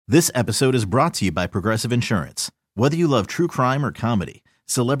This episode is brought to you by Progressive Insurance. Whether you love true crime or comedy,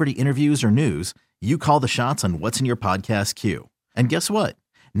 celebrity interviews or news, you call the shots on what's in your podcast queue. And guess what?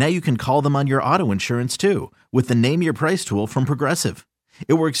 Now you can call them on your auto insurance too with the Name Your Price tool from Progressive.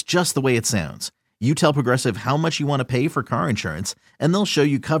 It works just the way it sounds. You tell Progressive how much you want to pay for car insurance, and they'll show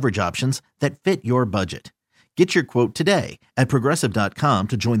you coverage options that fit your budget. Get your quote today at Progressive.com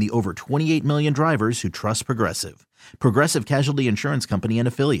to join the over 28 million drivers who trust Progressive. Progressive Casualty Insurance Company and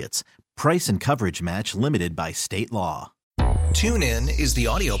Affiliates. Price and coverage match limited by state law. TuneIn is the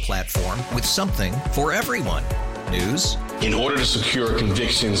audio platform with something for everyone. News. In order to secure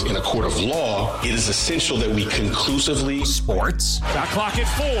convictions in a court of law, it is essential that we conclusively. Sports. Shot clock at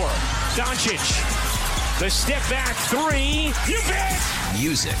 4. Doncic. The step back 3. You bet.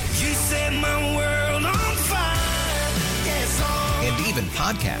 Music. You set my world on fire. Yes, and even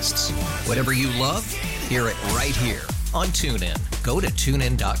podcasts. Whatever you love, hear it right here on TuneIn. Go to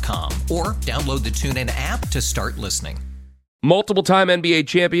TuneIn.com or download the TuneIn app to start listening. Multiple-time NBA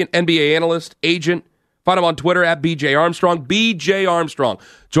champion, NBA analyst, agent. Find him on Twitter at BJ Armstrong. BJ Armstrong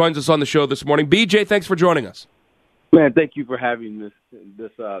joins us on the show this morning. BJ, thanks for joining us. Man, thank you for having this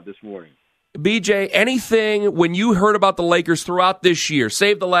morning. BJ, anything when you heard about the Lakers throughout this year,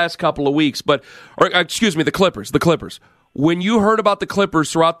 save the last couple of weeks, the Clippers. When you heard about the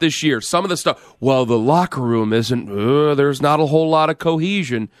Clippers throughout this year, some of the stuff, well, the locker room isn't, there's not a whole lot of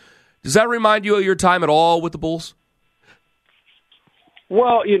cohesion. Does that remind you of your time at all with the Bulls?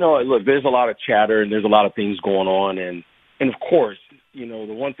 Well, look, there's a lot of chatter and there's a lot of things going on. And of course, the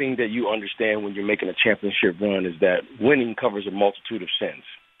one thing that you understand when you're making a championship run is that winning covers a multitude of sins.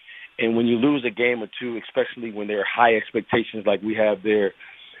 And when you lose a game or two, especially when there are high expectations like we have there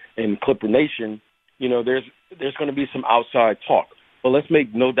in Clipper Nation, there's going to be some outside talk. But let's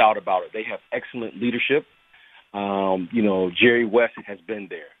make no doubt about it. They have excellent leadership. Jerry West has been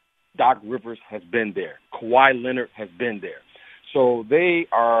there. Doc Rivers has been there. Kawhi Leonard has been there. So they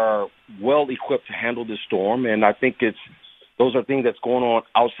are well equipped to handle this storm, and I think those are things that's going on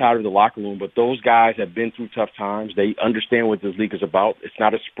outside of the locker room. But those guys have been through tough times. They understand what this league is about. It's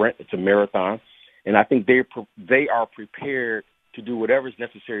not a sprint; it's a marathon, and I think they are prepared to do whatever is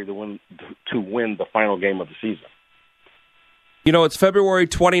necessary to win the final game of the season. It's February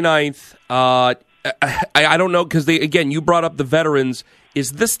 29th. I don't know because you brought up the veterans.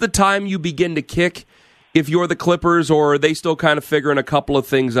 Is this the time you begin to kick? If you're the Clippers, or are they still kind of figuring a couple of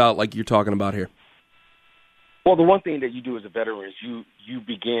things out like you're talking about here? Well, the one thing that you do as a veteran is you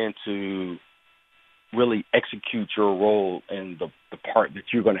begin to really execute your role and the part that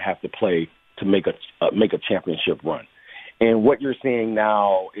you're going to have to play to make a championship run. And what you're seeing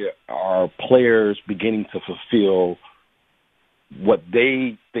now are players beginning to fulfill what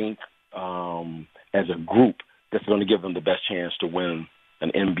they think as a group that's going to give them the best chance to win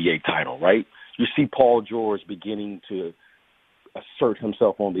an NBA title, right? You see Paul George beginning to assert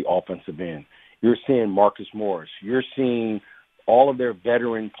himself on the offensive end. You're seeing Marcus Morris. You're seeing all of their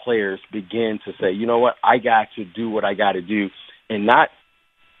veteran players begin to say, you know what, I got to do what I got to do and not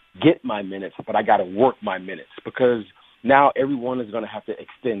get my minutes, but I got to work my minutes because now everyone is going to have to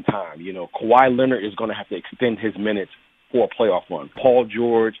extend time. Kawhi Leonard is going to have to extend his minutes for a playoff run. Paul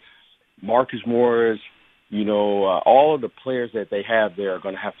George, Marcus Morris, all of the players that they have there are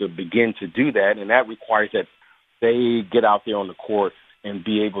going to have to begin to do that, and that requires that they get out there on the court and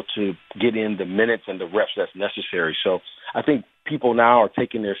be able to get in the minutes and the reps that's necessary. So I think people now are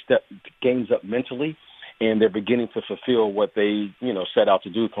taking their games up mentally, and they're beginning to fulfill what they set out to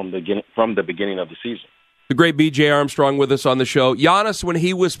do from the beginning of the season. The great B.J. Armstrong with us on the show. Giannis, when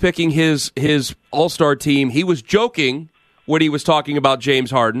he was picking his All-Star team, he was joking when he was talking about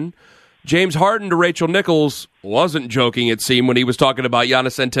James Harden. James Harden to Rachel Nichols wasn't joking, it seemed, when he was talking about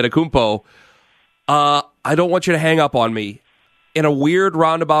Giannis Antetokounmpo. I don't want you to hang up on me. In a weird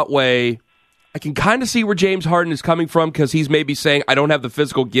roundabout way, I can kind of see where James Harden is coming from because he's maybe saying, I don't have the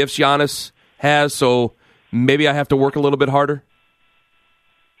physical gifts Giannis has, so maybe I have to work a little bit harder.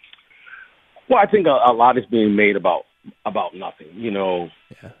 Well, I think a lot is being made about nothing.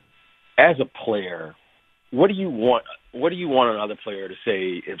 As a player, what do you want? What do you want another player to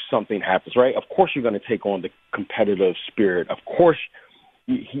say if something happens, right? Of course you're going to take on the competitive spirit. Of course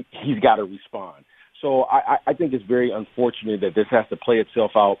he's got to respond. So I think it's very unfortunate that this has to play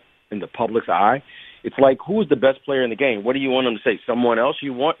itself out in the public's eye. It's like, who's the best player in the game? What do you want them to say? Someone else?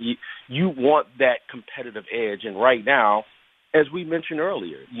 You want that competitive edge. And right now, as we mentioned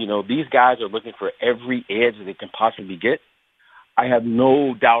earlier, these guys are looking for every edge that they can possibly get. I have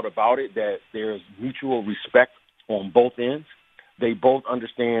no doubt about it that there's mutual respect on both ends. They both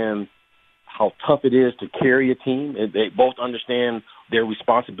understand how tough it is to carry a team. They both understand their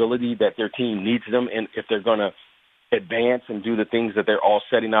responsibility that their team needs them, and if they're going to advance and do the things that they're all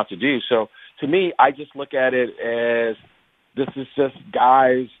setting out to do. So to me, I just look at it as this is just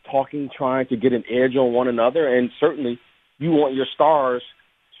guys talking, trying to get an edge on one another, and certainly you want your stars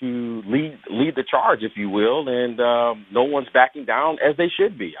to lead the charge, if you will, and no one's backing down, as they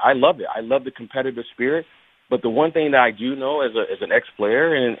should be. I love it. I love the competitive spirit. But the one thing that I do know as an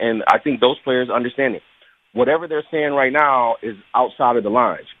ex-player, and I think those players understand it, whatever they're saying right now is outside of the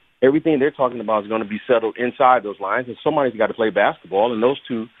lines. Everything they're talking about is going to be settled inside those lines, and somebody's got to play basketball, and those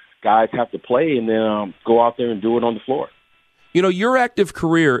two guys have to play and then go out there and do it on the floor. You know, your active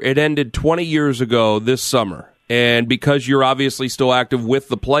career, it ended 20 years ago this summer, and because you're obviously still active with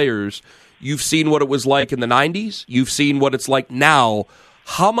the players, you've seen what it was like in the 90s, you've seen what it's like now.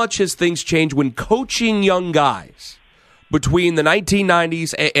 How much has things changed when coaching young guys between the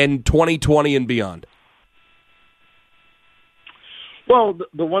 1990s and 2020 and beyond? Well,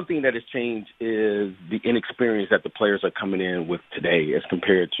 the one thing that has changed is the inexperience that the players are coming in with today as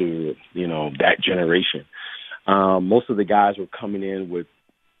compared to, that generation. Most of the guys were coming in with,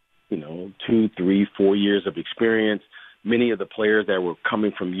 2, 3, 4 years of experience. Many of the players that were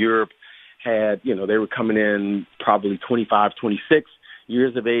coming from Europe had, they were coming in probably 25, 26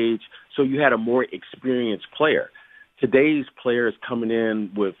 years of age. So you had a more experienced player. Today's players coming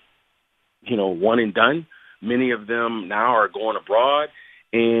in with, one and done. Many of them now are going abroad,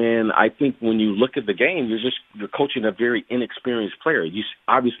 and I think when you look at the game, you're coaching a very inexperienced player.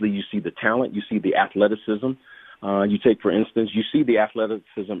 Obviously you see the talent, you see the athleticism. You take, for instance, you see the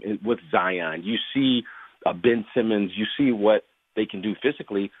athleticism with Zion. You see Ben Simmons. You see what they can do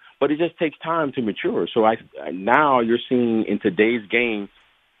physically, but it just takes time to mature. So now you're seeing in today's game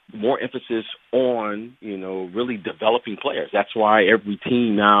more emphasis on really developing players. That's why every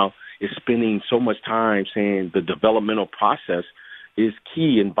team now is spending so much time saying the developmental process is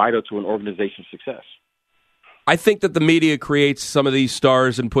key and vital to an organization's success. I think that the media creates some of these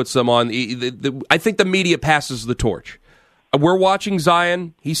stars and puts them on. I think the media passes the torch. We're watching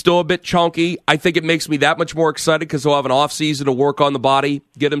Zion. He's still a bit chunky. I think it makes me that much more excited because he'll have an offseason to work on the body,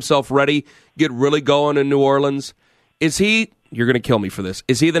 get himself ready, get really going in New Orleans. Is he, you're going to kill me for this,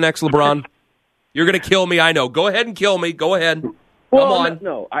 is he the next LeBron? You're going to kill me, I know. Go ahead and kill me. Go ahead. Well, come on.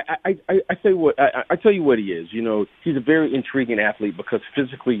 No, I tell you what. I tell you what he is. He's a very intriguing athlete because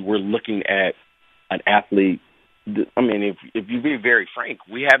physically we're looking at an athlete. I mean, if you be very frank,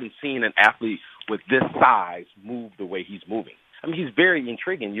 we haven't seen an athlete with this size move the way he's moving. I mean, he's very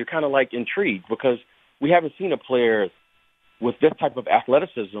intriguing. You're kind of like intrigued because we haven't seen a player with this type of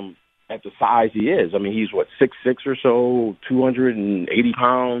athleticism at the size he is. I mean, he's 6'6" or so, 280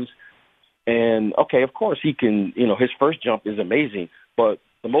 pounds. And, okay, of course he can, his first jump is amazing, but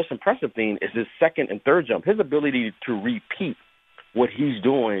the most impressive thing is his second and third jump. His ability to repeat what he's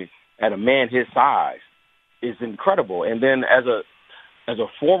doing at a man his size is incredible. And then as a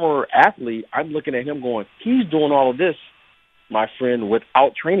former athlete, I'm looking at him going, he's doing all of this, my friend,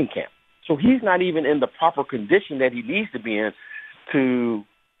 without training camp. So he's not even in the proper condition that he needs to be in to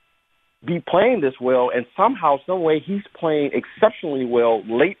be playing this well, and somehow, some way, he's playing exceptionally well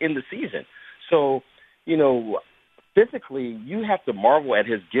late in the season. So, physically, you have to marvel at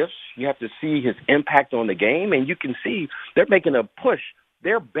his gifts. You have to see his impact on the game, and you can see they're making a push.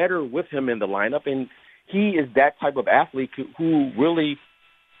 They're better with him in the lineup, and he is that type of athlete who really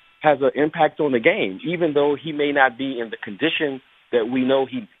has an impact on the game, even though he may not be in the condition that we know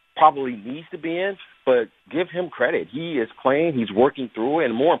he probably needs to be in. But give him credit. He is playing. He's working through it.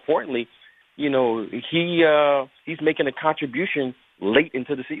 And more importantly, he's making a contribution late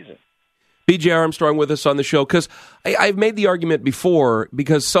into the season. B.J. Armstrong with us on the show because I've made the argument before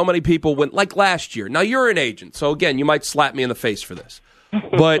because so many people went, like last year. Now, you're an agent, so again, you might slap me in the face for this.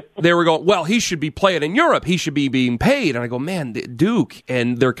 But they were going, well, he should be playing in Europe. He should be being paid. And I go, man, Duke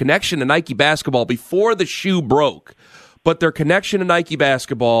and their connection to Nike basketball before the shoe broke, but their connection to Nike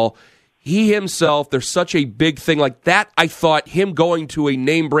basketball, he himself, there's such a big thing like that. I thought him going to a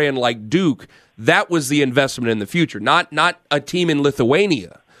name brand like Duke, that was the investment in the future, not a team in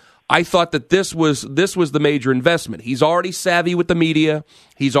Lithuania. I thought that this was the major investment. He's already savvy with the media.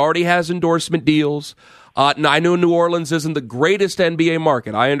 He's already has endorsement deals. I know New Orleans isn't the greatest NBA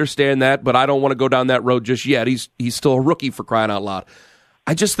market. I understand that, but I don't want to go down that road just yet. He's still a rookie, for crying out loud.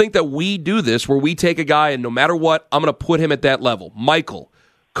 I just think that we do this where we take a guy and no matter what, I'm going to put him at that level. Michael,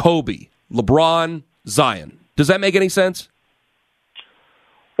 Kobe, LeBron, Zion. Does that make any sense?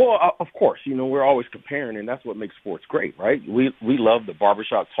 Well, of course, we're always comparing, and that's what makes sports great, right? We love the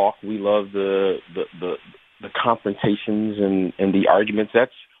barbershop talk. We love the confrontations and the arguments.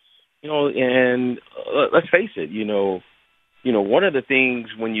 That's, and let's face it, one of the things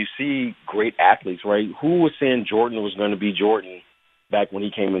when you see great athletes, right, who was saying Jordan was going to be Jordan back when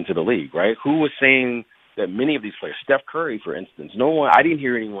he came into the league, right? Who was saying that many of these players, Steph Curry, for instance, I didn't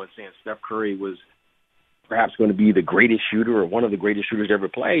hear anyone saying Steph Curry was perhaps going to be the greatest shooter or one of the greatest shooters to ever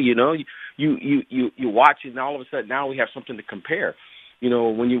play. You watch it, and all of a sudden now we have something to compare.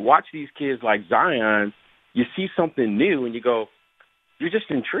 When you watch these kids like Zion, you see something new and you go, you're just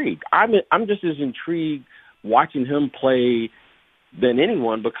intrigued. I'm just as intrigued watching him play than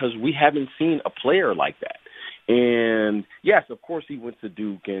anyone because we haven't seen a player like that. And yes, of course he went to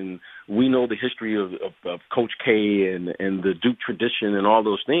Duke, and we know the history of Coach K and the Duke tradition and all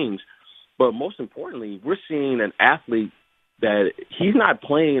those things. But most importantly, we're seeing an athlete that he's not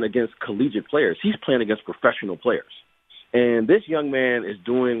playing against collegiate players. He's playing against professional players. And this young man is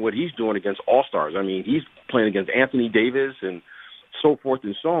doing what he's doing against all-stars. I mean, he's playing against Anthony Davis and so forth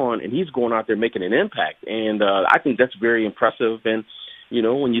and so on, and he's going out there making an impact. And I think that's very impressive. And,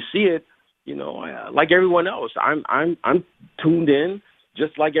 when you see it, like everyone else, I'm tuned in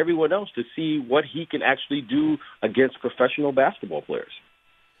just like everyone else to see what he can actually do against professional basketball players.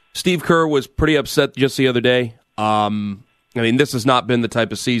 Steve Kerr was pretty upset just the other day. This has not been the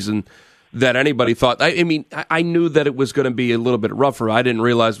type of season that anybody thought. I knew that it was going to be a little bit rougher. I didn't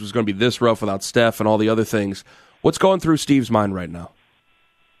realize it was going to be this rough without Steph and all the other things. What's going through Steve's mind right now?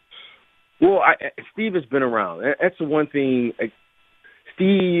 Well, Steve has been around. That's the one thing.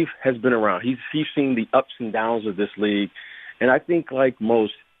 Steve has been around. He's seen the ups and downs of this league. And I think, like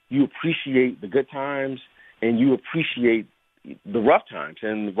most, you appreciate the good times and you appreciate the rough times.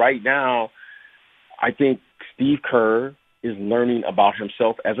 And right now, I think Steve Kerr is learning about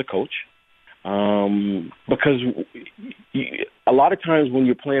himself as a coach. Because a lot of times when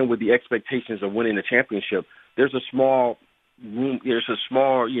you're playing with the expectations of winning a championship, there's a small room. There's a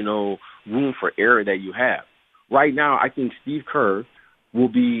small, room for error that you have. Right now, I think Steve Kerr will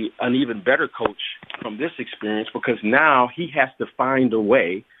be an even better coach from this experience because now he has to find a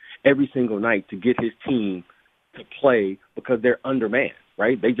way every single night to get his team to play because they're undermanned,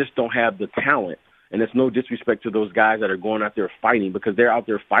 right? They just don't have the talent. And it's no disrespect to those guys that are going out there fighting because they're out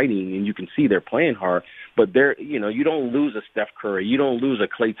there fighting and you can see they're playing hard. But you don't lose a Steph Curry. You don't lose a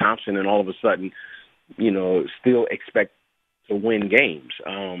Klay Thompson and all of a sudden, still expect to win games.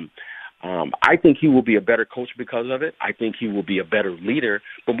 I think he will be a better coach because of it. I think he will be a better leader.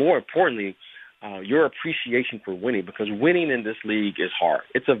 But more importantly, your appreciation for winning, because winning in this league is hard.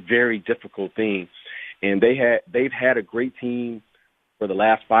 It's a very difficult thing. And they've had a great team for the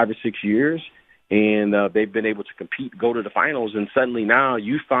last 5 or 6 years. And they've been able to compete, go to the finals, and suddenly now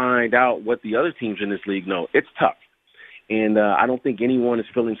you find out what the other teams in this league know. It's tough. And I don't think anyone is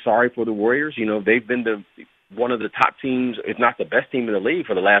feeling sorry for the Warriors. They've been one of the top teams, if not the best team in the league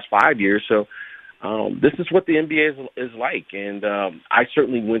for the last 5 years. So this is what the NBA is like. And I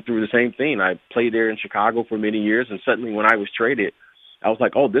certainly went through the same thing. I played there in Chicago for many years, and suddenly when I was traded, I was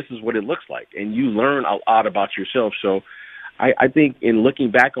like, oh, this is what it looks like. And you learn a lot about yourself. So I think in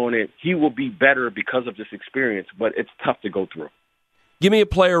looking back on it, he will be better because of this experience, but it's tough to go through. Give me a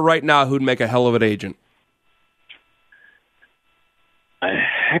player right now who'd make a hell of an agent. A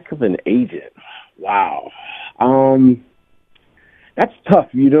heck of an agent. Wow. That's tough,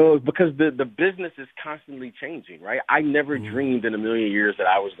 because the business is constantly changing, right? I never dreamed in a million years that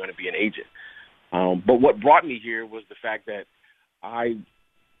I was going to be an agent. But what brought me here was the fact that I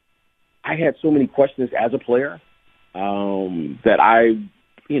had so many questions as a player. That I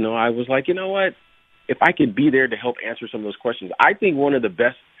was like, what? If I could be there to help answer some of those questions, I think one of the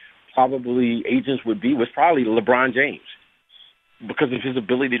best probably agents was probably LeBron James because of his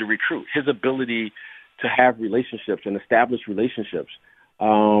ability to recruit, his ability to have relationships and establish relationships.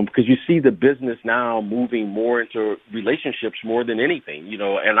 Because you see the business now moving more into relationships more than anything. In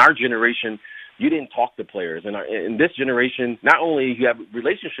our generation, you didn't talk to players. And in this generation, not only you have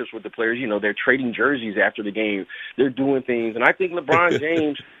relationships with the players, they're trading jerseys after the game. They're doing things. And I think LeBron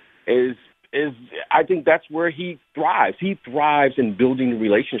James I think that's where he thrives. He thrives in building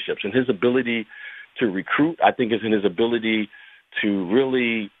relationships, and his ability to recruit, I think, is in his ability to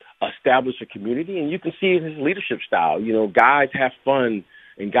really establish a community. And you can see in his leadership style, guys have fun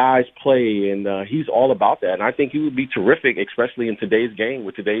and guys play, and he's all about that. And I think he would be terrific, especially in today's game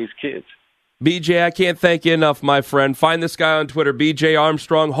with today's kids. BJ, I can't thank you enough, my friend. Find this guy on Twitter, BJ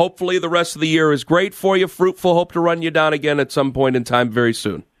Armstrong. Hopefully the rest of the year is great for you, fruitful. Hope to run you down again at some point in time very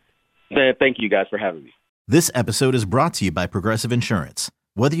soon. Thank you guys for having me. This episode is brought to you by Progressive Insurance.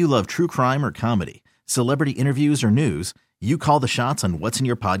 Whether you love true crime or comedy, celebrity interviews or news, you call the shots on what's in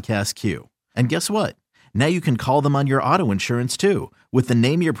your podcast queue. And guess what? Now you can call them on your auto insurance too with the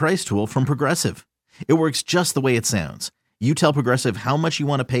Name Your Price tool from Progressive. It works just the way it sounds. You tell Progressive how much you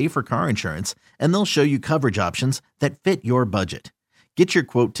want to pay for car insurance, and they'll show you coverage options that fit your budget. Get your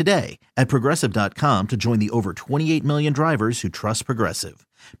quote today at Progressive.com to join the over 28 million drivers who trust Progressive.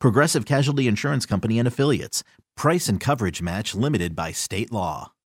 Progressive Casualty Insurance Company and Affiliates. Price and coverage match limited by state law.